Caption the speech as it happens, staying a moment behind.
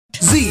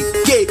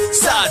के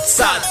साथ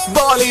साथ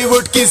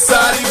बॉलीवुड की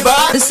सारी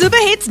बात।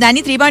 Super hits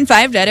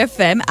 93.5 red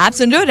FM. आप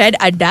सुन रहे हो रेड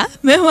अड्डा।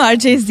 मैं हूँ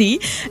RJ ji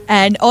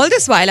and all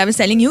this while I was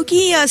telling you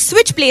कि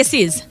स्विच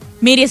प्लेसेस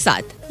मेरे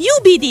साथ। You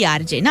be the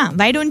RJ ना.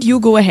 Why don't you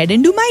go ahead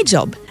and do my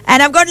job?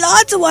 And I've got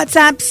lots of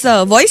WhatsApps,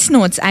 voice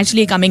notes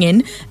actually coming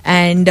in.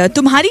 And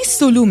तुम्हारी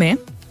सुलू में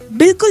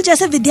बिल्कुल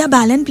जैसा Vidya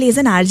Balan plays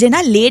an RJ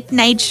ना late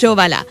night show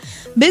वाला,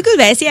 बिल्कुल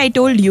वैसे I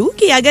told you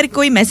कि अगर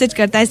कोई मैसेज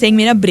करता है सेइंग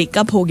मेरा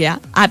ब्रेकअप हो गया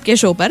आपके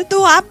शो पर,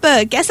 तो आप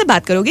कैसे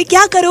बात करोगे,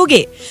 क्या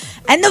करोगे?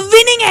 एंड द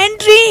विनिंग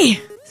एंट्री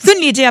सुन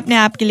लीजिए अपने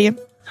आप के लिए।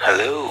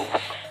 Hello,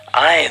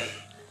 I'm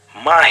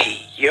Mahi,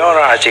 your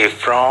RJ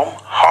from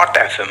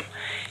Hot FM.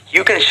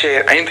 You can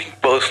share anything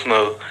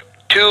personal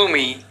to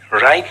me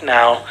right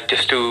now,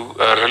 just to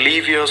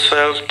relieve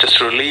yourself, just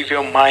to relieve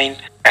your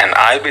mind, and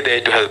I'll be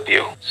there to help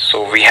you.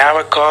 So we have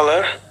a caller.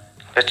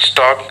 Let's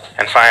talk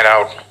and find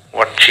out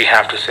what she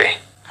have to say.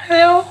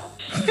 Hello.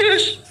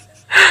 Yes.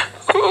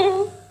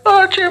 Oh,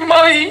 RJ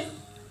Mahi.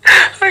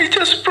 I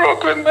just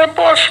broke with my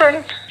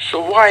boyfriend.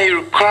 So why are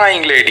you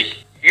crying, lady?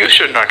 You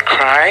should not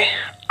cry.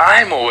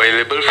 I'm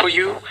available for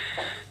you.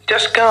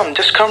 Just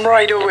come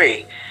right away.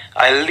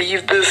 I'll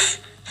leave this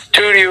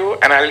studio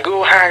and I'll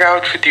go hang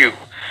out with you.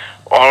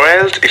 Or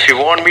else, if you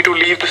want me to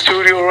leave the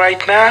studio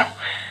right now,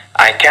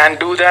 I can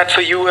do that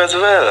for you as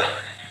well.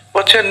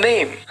 What's your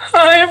name?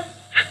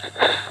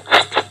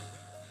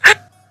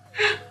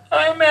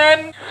 I'm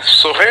Ann.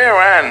 So here,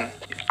 Ann,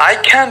 I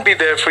can be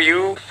there for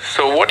you.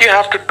 So what you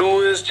have to do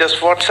is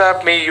just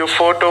WhatsApp me your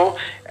photo,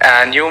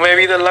 and you may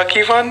be the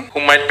lucky one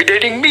who might be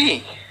dating me.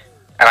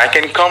 And I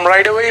can come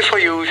right away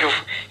for you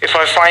if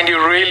I find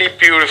you really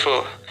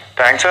beautiful.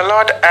 Thanks a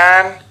lot,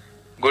 Ann.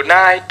 Good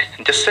night.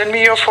 Just send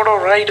me your photo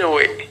right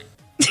away.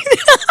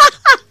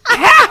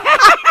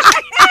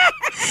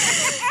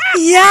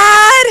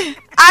 यार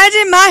आज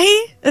माही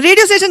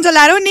radio station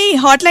चला रहे हो, नहीं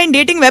hotline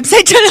dating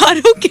website चला रहे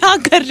हो, क्या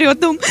कर रहे हो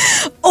तुम?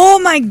 Oh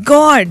my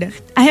god,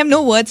 I have no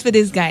words for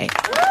this guy.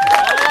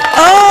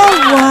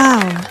 Oh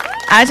wow,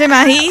 आज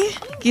माही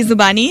की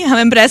जुबानी हम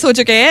इम्प्रेस हो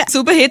चुके हैं।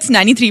 सुपर हिट्स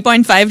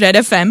 93.5 रेड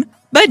एफएम,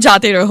 बस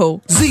जाते रहो।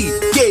 जी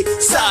के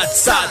साथ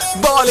साथ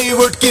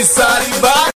बॉलीवुड की सारी बात।